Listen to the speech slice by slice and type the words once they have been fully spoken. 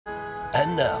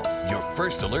And now, your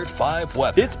First Alert 5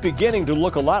 weather. It's beginning to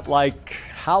look a lot like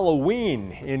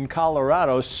Halloween in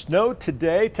Colorado. Snow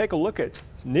today. Take a look at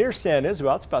near San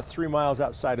Isabel. It's about 3 miles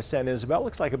outside of San Isabel.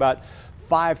 Looks like about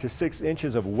 5 to 6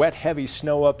 inches of wet, heavy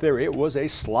snow up there. It was a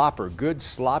slopper. Good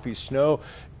sloppy snow.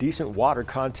 Decent water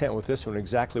content with this one,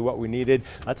 exactly what we needed.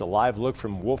 That's a live look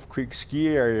from Wolf Creek Ski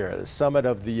Area, the summit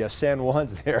of the San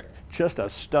Juans there. Just a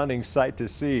stunning sight to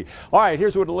see. All right,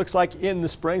 here's what it looks like in the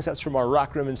Springs. That's from our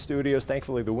Rock Rimmon studios.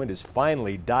 Thankfully, the wind has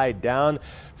finally died down.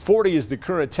 40 is the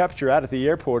current temperature out at the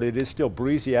airport. It is still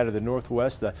breezy out of the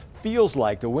northwest. The feels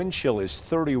like the wind chill is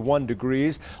 31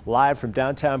 degrees. Live from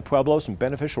downtown Pueblo, some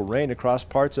beneficial rain across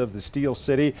parts of the Steel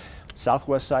City.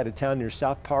 Southwest side of town near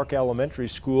South Park Elementary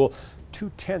School.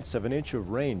 2/10 of an inch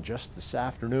of rain just this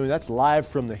afternoon. That's live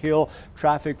from the hill.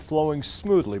 Traffic flowing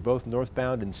smoothly, both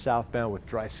northbound and southbound with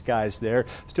dry skies there.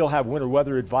 Still have winter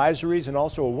weather advisories and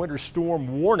also a winter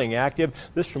storm warning active.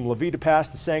 This from La Vida Pass,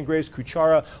 the San Grace,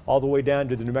 Cuchara, all the way down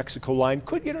to the New Mexico line.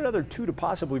 Could get another 2 to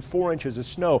possibly 4 inches of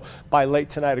snow by late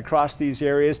tonight across these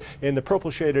areas. In the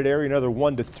purple shaded area, another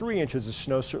 1 to 3 inches of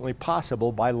snow certainly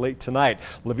possible by late tonight.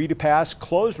 La Vida Pass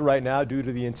closed right now due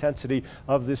to the intensity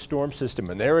of this storm system.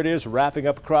 And there it is, wrapping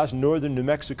up across northern New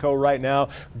Mexico right now.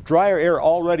 Drier air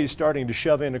already starting to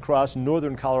shove in across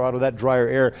northern Colorado. That drier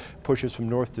air pushes from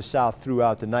north to south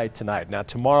throughout the night tonight. Now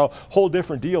tomorrow, whole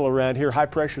different deal around here. High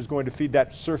pressure is going to feed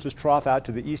that surface trough out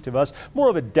to the east of us. More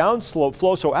of a downslope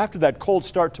flow. So after that cold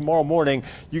start tomorrow morning,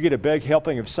 you get a big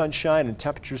helping of sunshine, and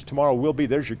temperatures tomorrow will be,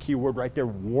 there's your key word right there,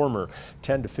 warmer.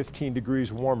 10 to 15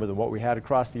 degrees warmer than what we had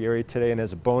across the area today. And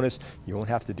as a bonus, you won't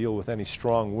have to deal with any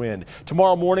strong wind.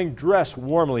 Tomorrow morning, dress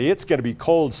warmly. It's going to be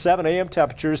cold. 7 a.m.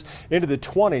 temperatures into the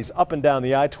 20s up and down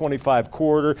the I-25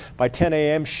 corridor. By 10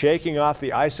 a.m. shaking off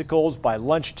the icicles. By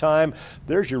lunchtime,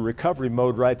 there's your recovery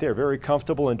mode right there. Very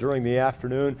comfortable. And during the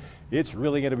afternoon, it's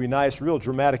really going to be nice. Real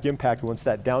dramatic impact once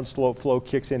that downslope flow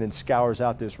kicks in and scours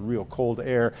out this real cold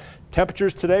air.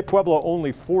 Temperatures today, Pueblo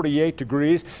only 48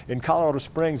 degrees. In Colorado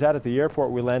Springs, out at the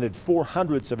airport, we landed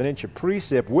 0.04 of an inch of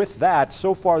precip. With that,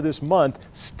 so far this month,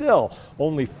 still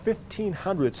only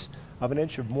 0.15 of an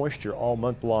inch of moisture all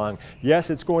month long.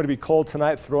 Yes, it's going to be cold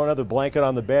tonight. Throw another blanket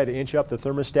on the bed, inch up the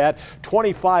thermostat.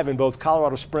 25 in both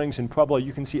Colorado Springs and Pueblo.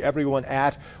 You can see everyone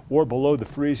at or below the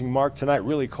freezing mark tonight.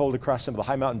 Really cold across some of the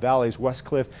high mountain valleys, West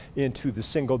Cliff into the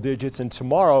single digits. And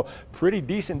tomorrow, pretty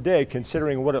decent day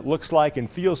considering what it looks like and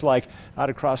feels like out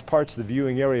across parts of the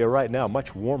viewing area right now.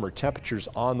 Much warmer temperatures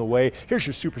on the way. Here's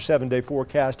your Super 7-day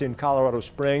forecast in Colorado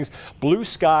Springs. Blue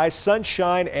skies,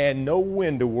 sunshine, and no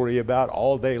wind to worry about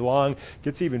all day long.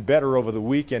 Gets even better over the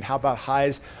weekend. How about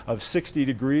highs of 60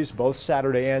 degrees both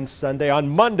Saturday and Sunday? On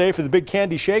Monday for the big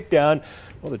candy shakedown,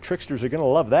 well, the tricksters are going to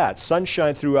love that.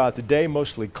 Sunshine throughout the day,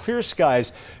 mostly clear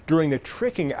skies during the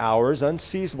tricking hours.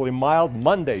 Unseasonably mild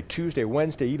Monday, Tuesday,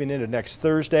 Wednesday, even into next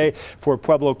Thursday. For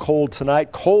Pueblo, cold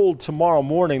tonight, cold tomorrow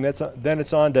morning. Then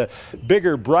it's on to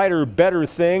bigger, brighter, better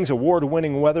things.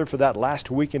 Award-winning weather for that last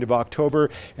weekend of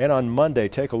October. And on Monday,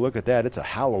 take a look at that. It's a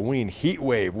Halloween heat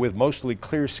wave with mostly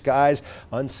clear skies.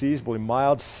 Unseasonably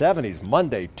mild 70s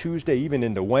Monday, Tuesday, even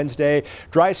into Wednesday.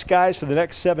 Dry skies for the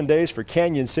next 7 days for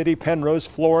Canyon City,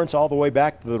 Penrose, Florence, all the way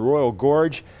back to the Royal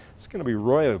Gorge. It's going to be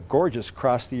royal gorgeous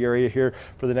across the area here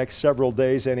for the next several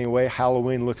days anyway.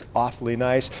 Halloween looks awfully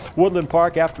nice. Woodland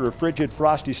Park, after a frigid,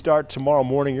 frosty start tomorrow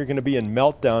morning, you're going to be in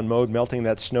meltdown mode, melting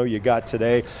that snow you got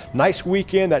today. Nice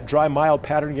weekend. That dry, mild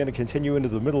pattern going to continue into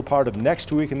the middle part of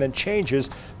next week and then changes.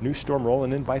 New storm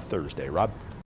rolling in by Thursday. Rob?